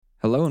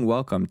Hello and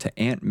welcome to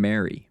Aunt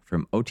Mary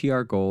from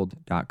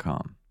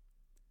OTRGold.com.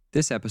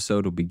 This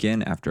episode will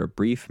begin after a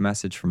brief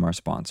message from our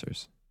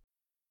sponsors.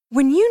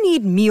 When you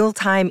need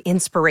mealtime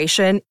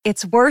inspiration,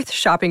 it's worth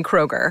shopping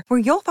Kroger, where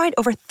you'll find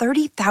over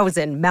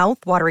 30,000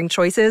 mouth-watering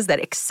choices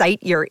that excite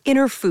your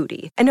inner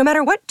foodie. And no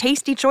matter what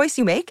tasty choice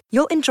you make,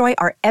 you'll enjoy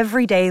our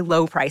everyday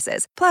low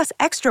prices, plus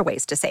extra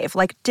ways to save,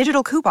 like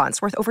digital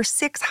coupons worth over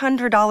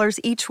 $600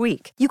 each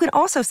week. You can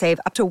also save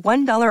up to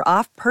 $1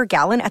 off per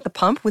gallon at the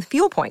pump with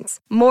fuel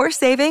points. More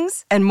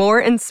savings and more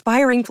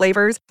inspiring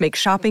flavors make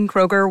shopping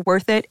Kroger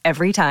worth it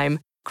every time.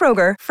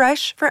 Kroger,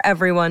 fresh for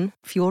everyone.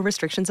 Fuel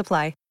restrictions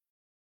apply.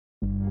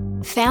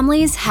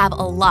 Families have a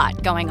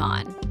lot going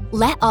on.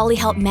 Let Ollie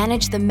help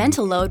manage the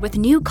mental load with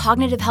new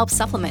cognitive help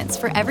supplements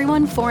for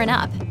everyone 4 and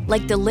up,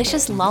 like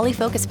delicious Lolly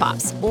Focus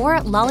Pops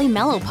or Lolly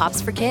Mellow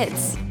Pops for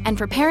kids. And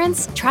for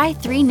parents, try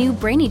 3 new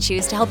Brainy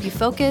Chews to help you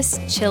focus,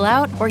 chill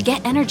out, or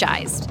get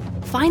energized.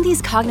 Find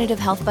these cognitive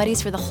health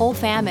buddies for the whole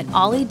fam at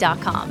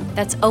ollie.com.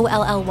 That's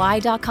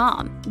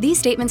OLLY.com. These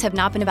statements have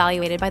not been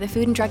evaluated by the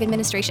Food and Drug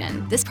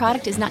Administration. This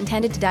product is not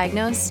intended to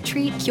diagnose,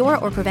 treat, cure,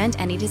 or prevent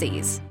any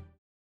disease.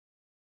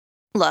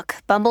 Look,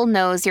 Bumble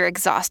knows you're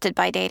exhausted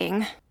by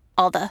dating.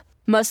 All the,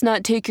 must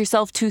not take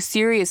yourself too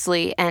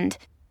seriously, and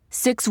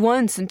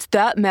 6'1" since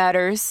that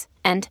matters,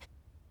 and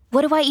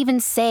what do I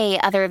even say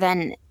other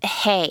than,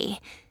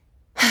 hey?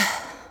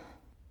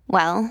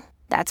 Well,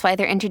 that's why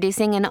they're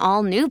introducing an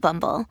all-new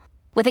Bumble,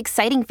 with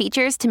exciting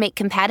features to make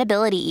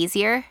compatibility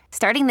easier,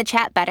 starting the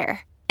chat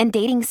better, and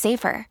dating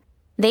safer.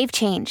 They've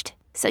changed,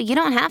 so you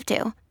don't have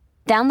to.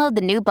 Download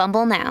the new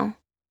Bumble now.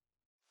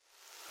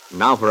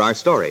 Now for our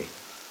story.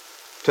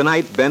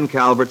 Tonight, Ben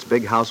Calvert's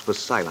big house was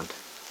silent.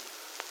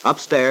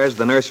 Upstairs,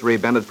 the nursery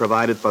Ben had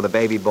provided for the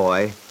baby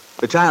boy,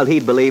 the child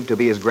he'd believed to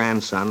be his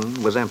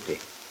grandson, was empty.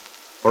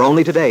 For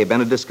only today,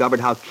 Ben had discovered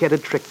how Kitt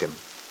had tricked him.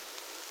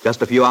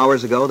 Just a few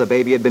hours ago, the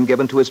baby had been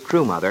given to his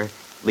true mother,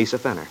 Lisa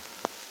Fenner.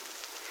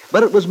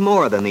 But it was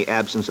more than the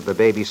absence of the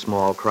baby's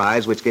small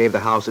cries which gave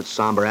the house its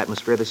somber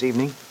atmosphere this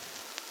evening.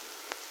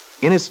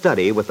 In his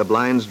study, with the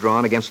blinds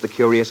drawn against the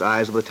curious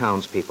eyes of the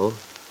townspeople,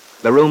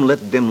 the room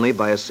lit dimly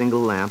by a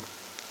single lamp,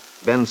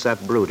 Ben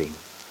sat brooding,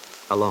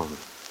 alone.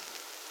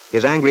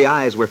 His angry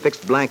eyes were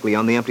fixed blankly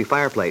on the empty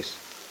fireplace,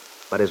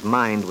 but his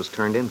mind was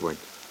turned inward,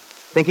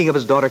 thinking of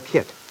his daughter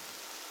Kitt,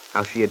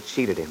 how she had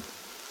cheated him,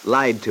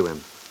 lied to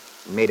him,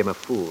 and made him a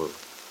fool.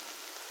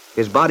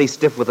 His body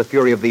stiff with the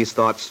fury of these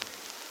thoughts,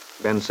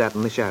 Ben sat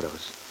in the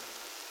shadows.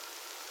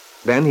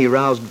 Then he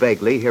roused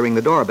vaguely, hearing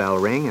the doorbell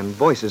ring and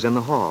voices in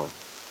the hall.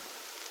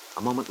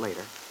 A moment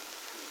later.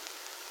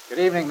 Good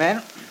evening,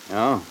 Ben.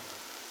 Oh,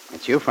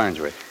 it's you,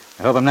 Farnsworth.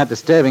 I hope I'm not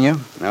disturbing you.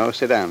 No,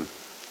 sit down.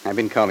 I've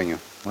been calling you.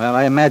 Well,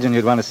 I imagined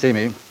you'd want to see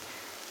me.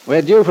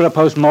 We're due for a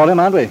post-mortem,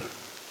 aren't we?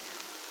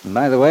 And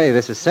by the way,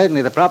 this is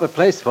certainly the proper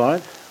place for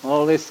it.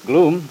 All this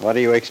gloom. What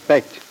do you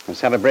expect? A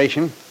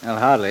celebration? Well,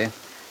 hardly.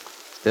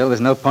 Still,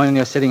 there's no point in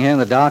your sitting here in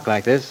the dark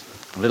like this.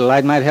 A little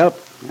light might help.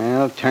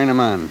 Well, turn them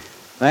on.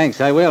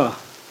 Thanks, I will.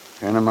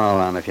 Turn them all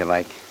on if you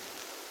like.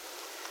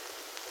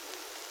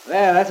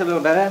 There, that's a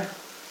little better.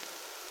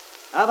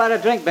 How about a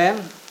drink,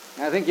 Ben?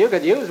 I think you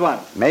could use one.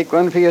 Make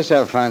one for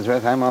yourself,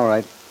 Farnsworth. I'm all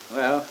right.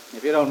 Well,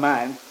 if you don't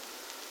mind.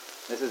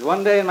 This is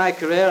one day in my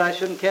career I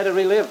shouldn't care to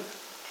relive.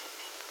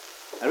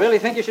 I really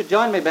think you should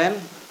join me, Ben.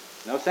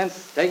 No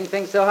sense taking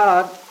things so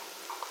hard.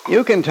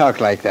 You can talk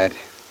like that.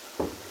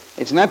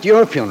 It's not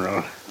your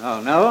funeral.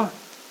 Oh, no?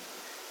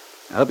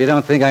 I hope you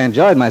don't think I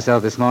enjoyed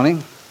myself this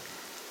morning.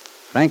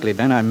 Frankly,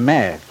 Ben, I'm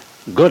mad.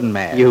 Good and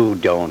mad. You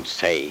don't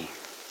say.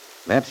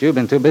 Perhaps you've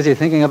been too busy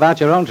thinking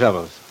about your own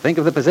troubles. Think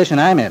of the position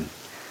I'm in.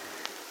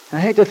 I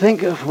hate to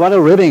think of what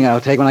a ribbing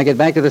I'll take when I get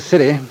back to the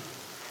city.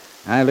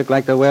 I look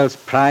like the world's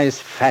prize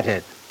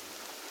fathead.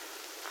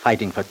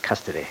 Fighting for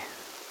custody.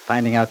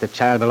 Finding out the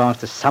child belongs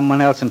to someone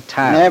else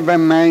entirely. Never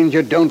mind,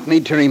 you don't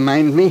need to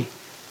remind me.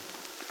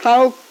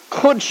 How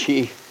could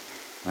she?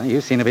 Well, you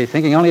seem to be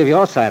thinking only of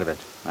your side of it.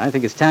 I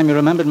think it's time you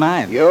remembered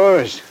mine.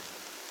 Yours.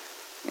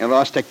 You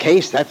lost a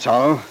case, that's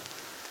all.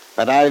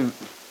 But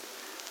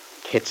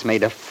Kitt's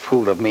made a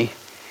fool of me.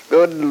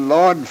 Good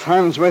Lord,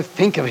 Farnsworth,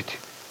 think of it.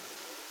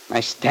 My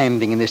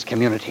standing in this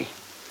community,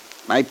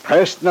 my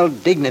personal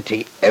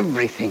dignity,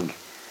 everything,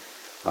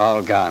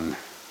 all gone.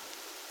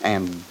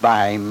 And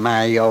by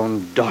my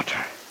own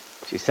daughter.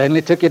 She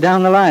certainly took you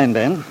down the line,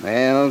 Ben.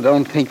 Well,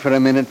 don't think for a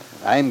minute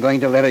I'm going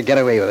to let her get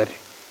away with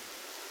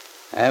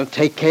it. I'll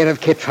take care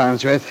of Kitt,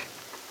 Farnsworth.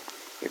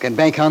 You can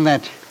bank on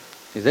that.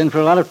 She's in for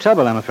a lot of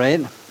trouble, I'm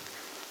afraid.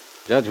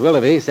 Judge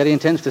Willoughby said he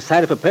intends to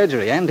cite her for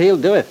perjury, and he'll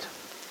do it.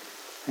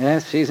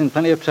 Yes, she's in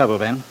plenty of trouble,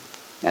 Ben.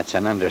 That's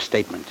an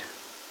understatement.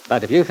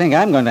 But if you think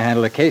I'm going to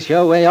handle the case,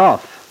 you're way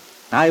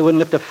off. I wouldn't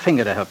lift a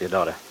finger to help your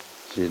daughter.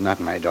 She's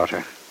not my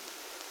daughter.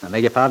 I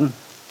beg your pardon?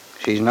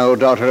 She's no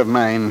daughter of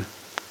mine.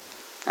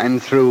 I'm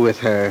through with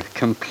her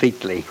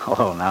completely.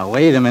 Oh, now,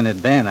 wait a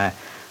minute, Ben. I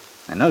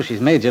know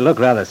she's made you look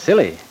rather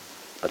silly,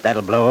 but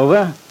that'll blow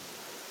over.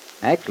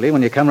 Actually,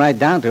 when you come right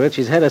down to it,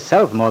 she's hurt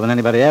herself more than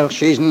anybody else.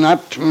 She's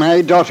not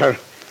my daughter.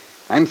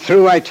 I'm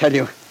through, I tell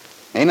you.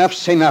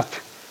 Enough's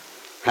enough.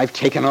 I've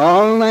taken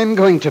all I'm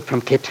going to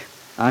from Kitt.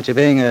 Aren't you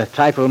being a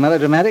trifle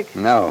melodramatic?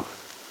 No.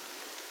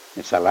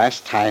 It's the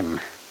last time.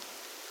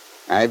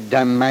 I've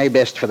done my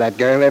best for that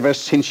girl ever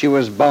since she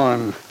was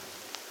born.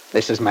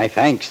 This is my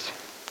thanks.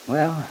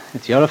 Well,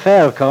 it's your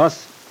affair, of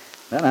course.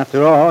 Well,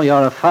 after all,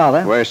 you're a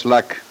father. Worse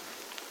luck.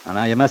 Well,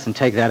 now, you mustn't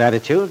take that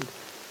attitude.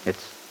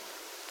 It's,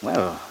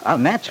 well,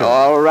 unnatural.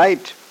 All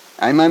right.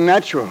 I'm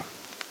unnatural.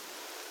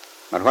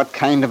 But what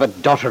kind of a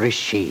daughter is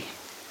she?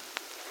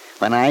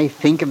 When I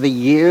think of the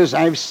years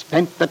I've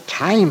spent, the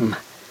time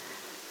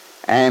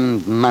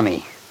and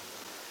money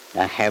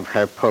to have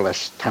her pull a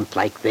stunt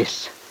like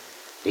this,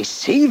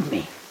 deceive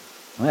me.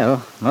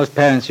 Well, most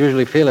parents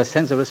usually feel a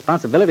sense of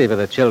responsibility for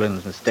their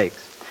children's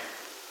mistakes.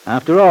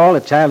 After all,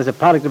 a child is a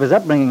product of his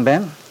upbringing,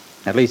 Ben.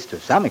 At least to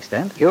some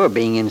extent. You're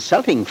being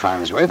insulting,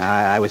 Farnsworth.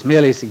 I was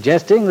merely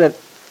suggesting that...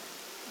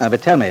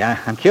 but tell me,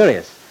 I'm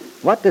curious.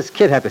 What does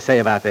Kitt have to say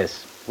about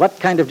this? What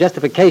kind of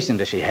justification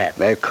does she have?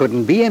 There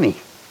couldn't be any.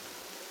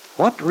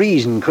 What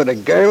reason could a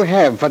girl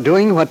have for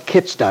doing what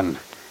Kitt's done?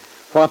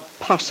 What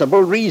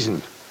possible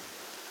reason?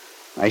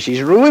 Why,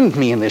 she's ruined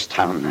me in this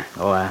town.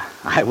 Oh,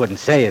 I wouldn't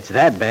say it's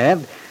that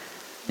bad.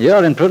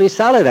 You're in pretty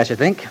solid, I should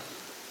think.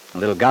 A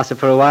little gossip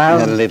for a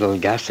while. A little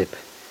gossip.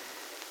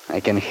 I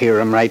can hear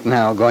 'em right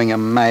now going a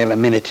mile a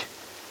minute.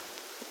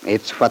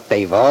 It's what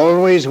they've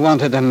always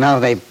wanted, and now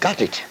they've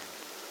got it.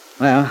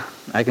 Well,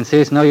 I can see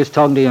it's no use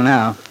talking to you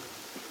now.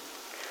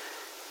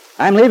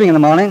 I'm leaving in the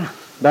morning,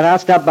 but I'll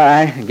stop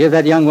by and give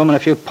that young woman a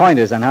few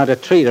pointers on how to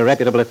treat a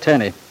reputable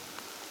attorney.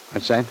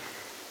 What's that?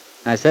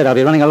 I said I'll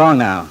be running along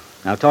now.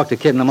 I'll talk to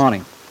Kitt in the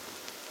morning.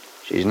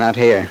 She's not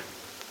here.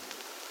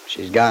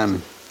 She's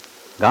gone.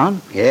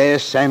 Gone?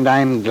 Yes, and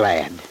I'm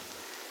glad.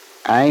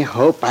 I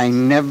hope I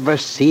never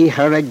see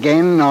her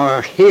again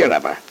or hear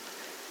of her.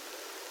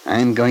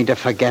 I'm going to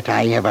forget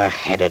I ever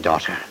had a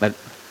daughter. But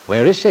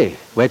where is she?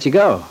 Where'd she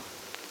go?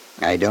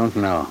 I don't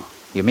know.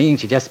 You mean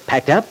she just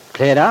packed up,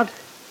 cleared out?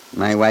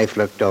 My wife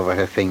looked over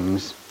her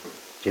things.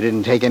 She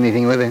didn't take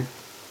anything with her.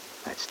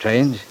 That's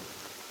strange.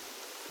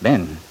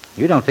 Ben,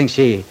 you don't think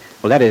she...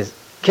 Well, that is,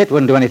 Kitt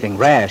wouldn't do anything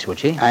rash, would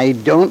she? I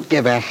don't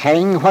give a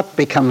hang what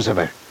becomes of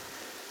her.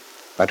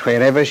 But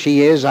wherever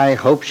she is, I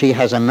hope she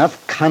has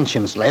enough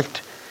conscience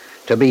left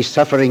to be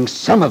suffering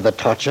some of the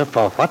torture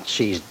for what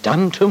she's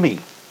done to me.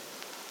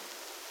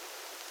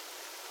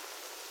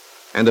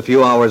 And a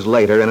few hours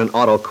later, in an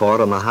auto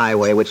court on the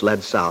highway which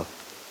led south,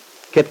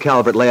 Kitt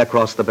Calvert lay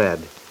across the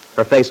bed,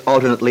 her face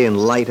alternately in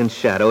light and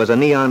shadow as a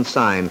neon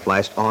sign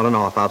flashed on and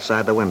off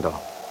outside the window.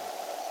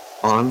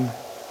 On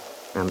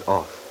and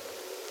off.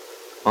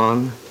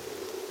 On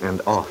and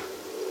off,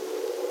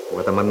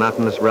 with a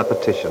monotonous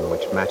repetition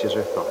which matches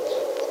her thoughts.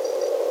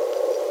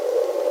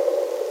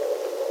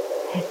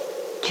 This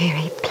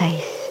dreary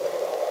place.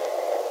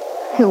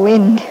 The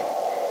wind.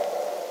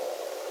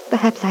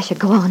 Perhaps I should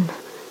go on.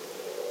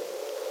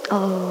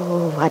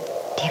 Oh, what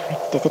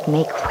difference does it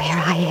make where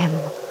I am?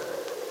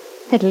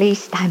 At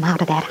least I'm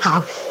out of that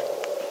house,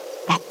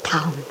 that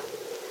town,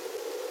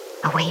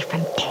 away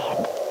from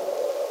Dad.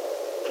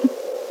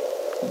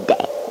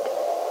 Dad.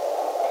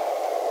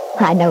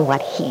 I know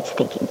what he's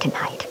thinking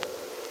tonight.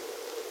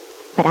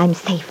 But I'm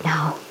safe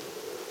now.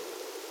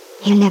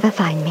 He'll never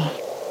find me.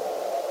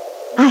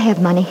 I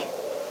have money.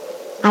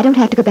 I don't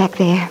have to go back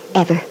there,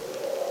 ever.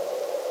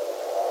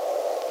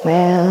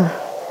 Well,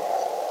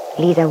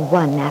 Lisa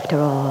won after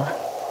all.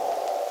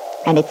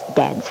 And it's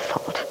Dad's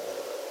fault.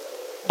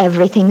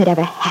 Everything that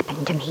ever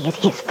happened to me is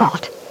his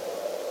fault.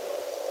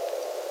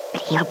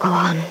 But he'll go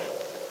on,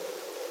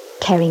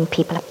 tearing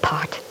people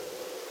apart,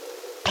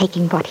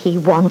 taking what he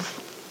wants.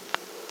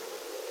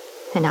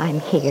 And I'm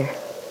here.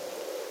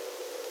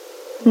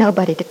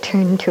 Nobody to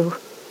turn to.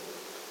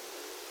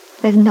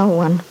 There's no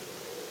one.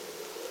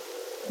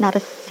 Not a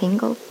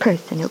single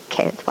person who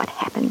cares what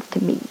happens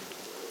to me.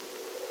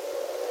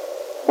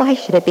 Why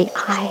should it be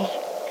I?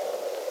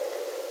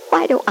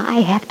 Why do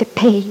I have to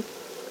pay?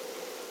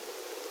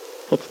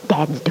 It's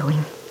Dad's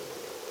doing.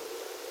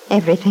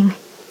 Everything.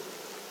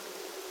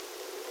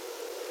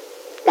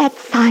 That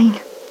sign.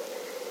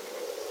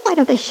 Why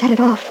don't they shut it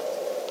off?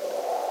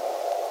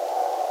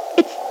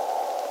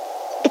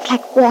 It's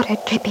like water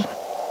dripping.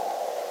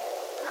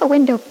 A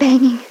window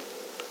banging.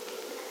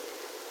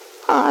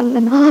 On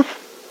and off.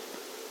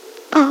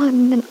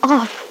 On and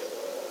off.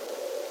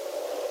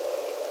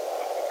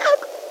 How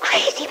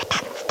crazy if it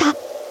doesn't stop.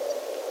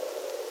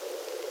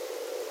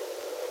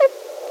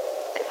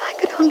 If I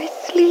could only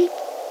sleep.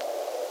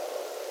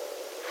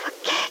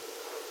 Forget.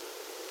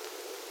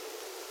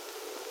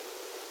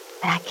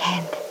 But I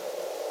can't.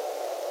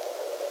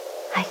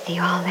 I see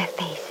all their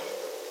faces.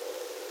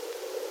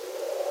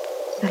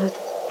 Little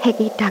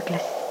Peggy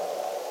Douglas.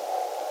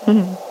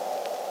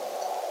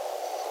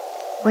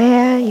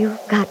 Where you've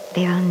got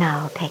Bill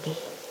now, Peggy.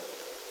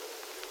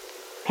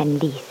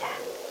 And Lisa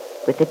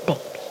with the baby.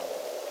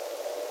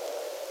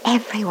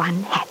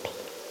 Everyone happy.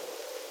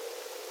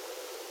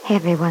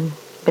 Everyone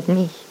but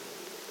me.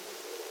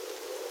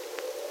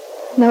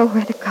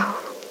 Nowhere to go.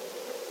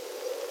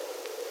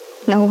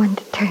 No one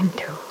to turn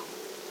to.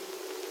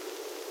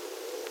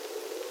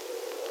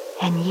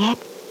 And yet,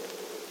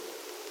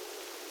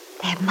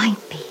 there might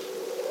be.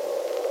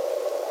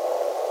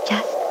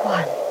 Just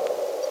one.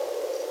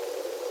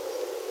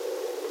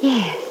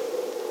 Yes.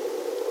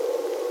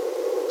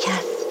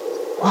 Just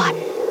one.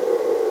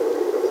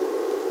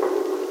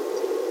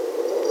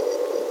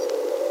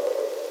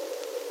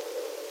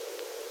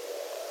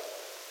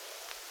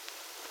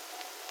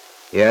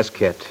 Yes,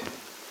 Kitt.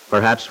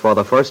 Perhaps for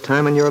the first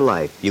time in your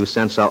life, you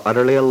sense how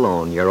utterly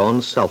alone your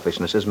own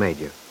selfishness has made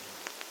you.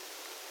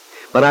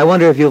 But I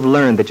wonder if you've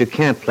learned that you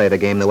can't play the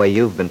game the way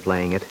you've been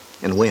playing it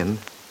and win.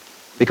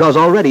 Because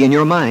already in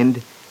your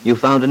mind, you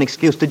found an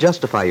excuse to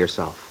justify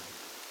yourself.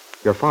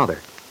 Your father.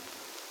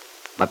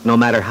 But no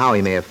matter how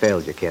he may have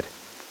failed you, Kitt,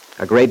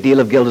 a great deal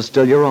of guilt is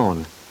still your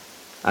own.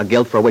 A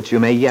guilt for which you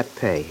may yet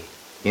pay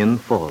in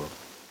full.